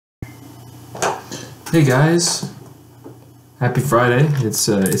Hey guys, happy Friday. It's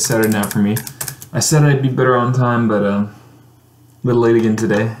Saturday now for me. I said I'd be better on time, but a little late again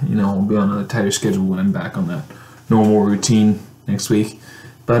today. You know, I'll be on a tighter schedule when I'm back on that normal routine next week.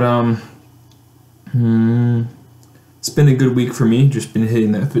 But it's been a good week for me. Just been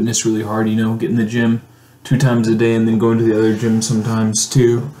hitting that fitness really hard. You know, getting the gym 2 times a day and then going to the other gym sometimes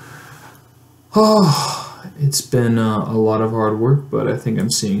too. Oh. It's been a lot of hard work, but I think I'm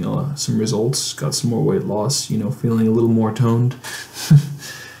seeing some results. Got some more weight loss, you know, feeling a little more toned.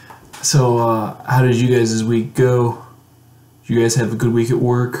 So, how did you guys this week go? Did you guys have a good week at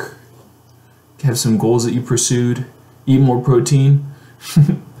work? Have some goals that you pursued? Eat more protein?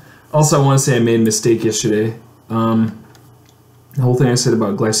 Also, I want to say I made a mistake yesterday. The whole thing I said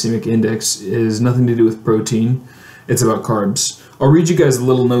about glycemic index is nothing to do with protein. It's about carbs. I'll read you guys the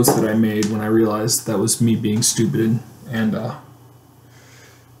little notes that I made when I realized that was me being stupid and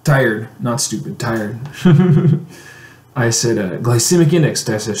tired. Not stupid, tired. I said glycemic index,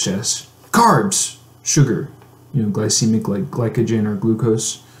 carbs, sugar, you know, glycemic like glycogen or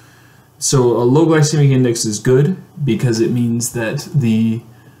glucose. So a low glycemic index is good because it means that the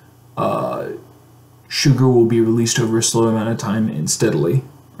sugar will be released over a slow amount of time and steadily,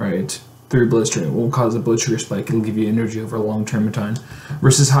 right? Through your bloodstream. It won't cause a blood sugar spike. It'll give you energy over a long term of time.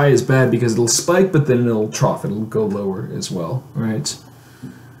 Versus high is bad because it'll spike, but then it'll trough. It'll go lower as well, right?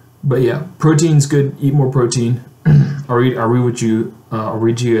 But yeah, protein's good. Eat more protein. I'll read to you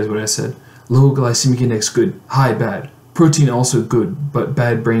guys what I said. Low glycemic index, good. High, bad. Protein also good, but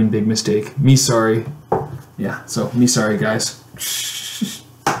bad brain, big mistake. Me sorry. Yeah, so me sorry, guys.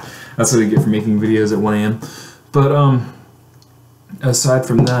 That's what I get for making videos at 1 a.m. But aside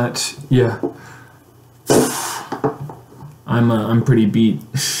from that, yeah, I'm pretty beat.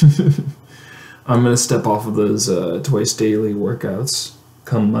 I'm gonna step off of those twice daily workouts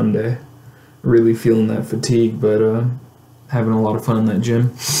come Monday. Really feeling that fatigue, but having a lot of fun in that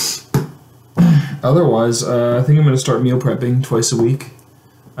gym. Otherwise, I think I'm gonna start meal prepping twice a week.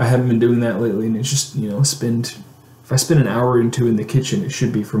 I haven't been doing that lately, and it's just, you know, if I spend an hour or 2 in the kitchen, it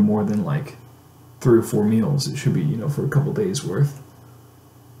should be for more than like 3 or 4 meals. It should be, you know, for a couple days worth.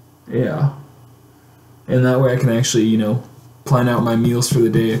 Yeah. And that way I can actually, you know, plan out my meals for the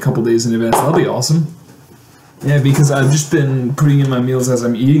day a couple days in advance. That'll be awesome. Yeah, because I've just been putting in my meals as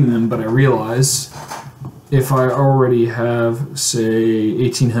I'm eating them, but I realize if I already have, say,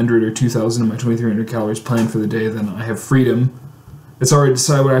 1,800 or 2,000 of my 2,300 calories planned for the day, then I have freedom. It's already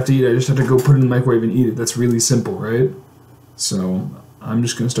decided what I have to eat. I just have to go put it in the microwave and eat it. That's really simple, right? So I'm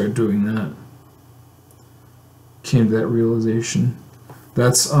just going to start doing that. Came to that realization.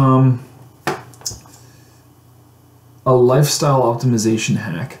 That's a lifestyle optimization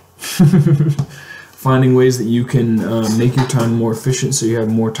hack. Finding ways that you can make your time more efficient so you have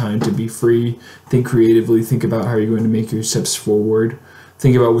more time to be free. Think creatively. Think about how you're going to make your steps forward.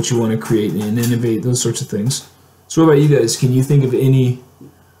 Think about what you want to create and innovate, those sorts of things. So what about you guys? Can you think of any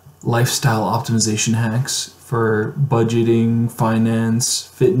lifestyle optimization hacks for budgeting, finance,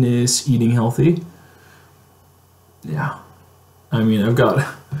 fitness, eating healthy? Yeah. I mean, I've got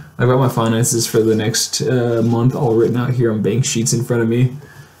my finances for the next month all written out here on bank sheets in front of me.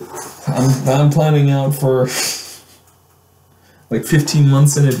 I'm planning out for like 15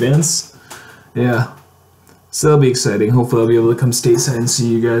 months in advance. Yeah. So that'll be exciting. Hopefully I'll be able to come stateside and see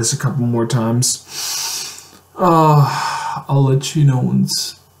you guys a couple more times. I'll let you know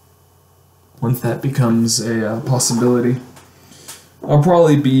once that becomes a possibility. I'll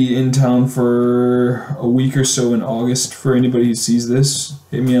probably be in town for a week or so in August. For anybody who sees this,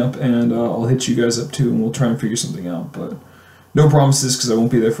 hit me up and I'll hit you guys up too, and we'll try and figure something out. But no promises because I won't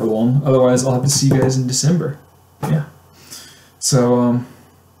be there for long. Otherwise, I'll have to see you guys in December. Yeah. So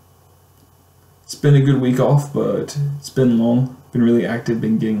it's been a good week off, but it's been long. Been really active.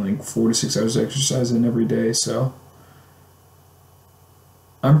 Been getting like 4 to 6 hours of exercise in every day. So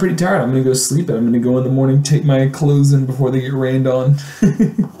I'm pretty tired. I'm going to go sleep and I'm going to go in the morning, take my clothes in before they get rained on.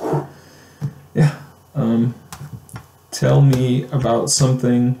 Yeah. Tell me about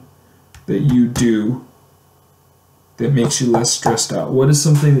something that you do that makes you less stressed out. What is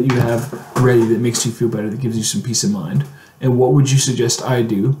something that you have ready that makes you feel better, that gives you some peace of mind? And what would you suggest I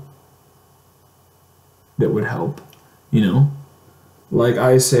do that would help? You know? Like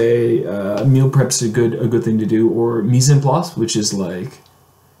I say, meal prep's a good thing to do, or mise en place, which is like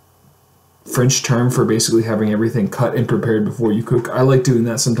French term for basically having everything cut and prepared before you cook. I like doing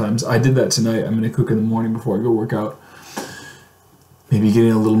that sometimes. I did that tonight. I'm going to cook in the morning before I go work out. Maybe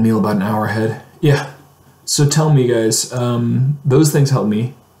getting a little meal about an hour ahead. Yeah. So tell me, guys, those things help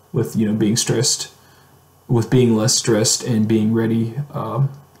me with, you know, being stressed, with being less stressed and being ready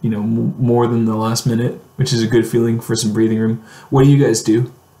more than the last minute, which is a good feeling for some breathing room. What do you guys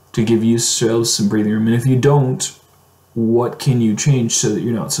do to give yourselves some breathing room? And if you don't, what can you change so that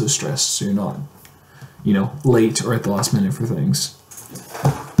you're not so stressed, so you're not, late or at the last minute for things?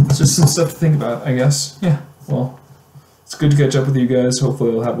 It's just some stuff to think about, I guess. Yeah, well, it's good to catch up with you guys.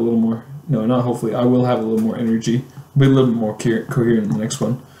 Hopefully I'll have a little more, no, not hopefully, I will have a little more energy. I'll be a little bit more coherent in the next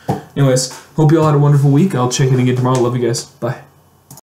one. Anyways, hope you all had a wonderful week. I'll check in again tomorrow. Love you guys. Bye.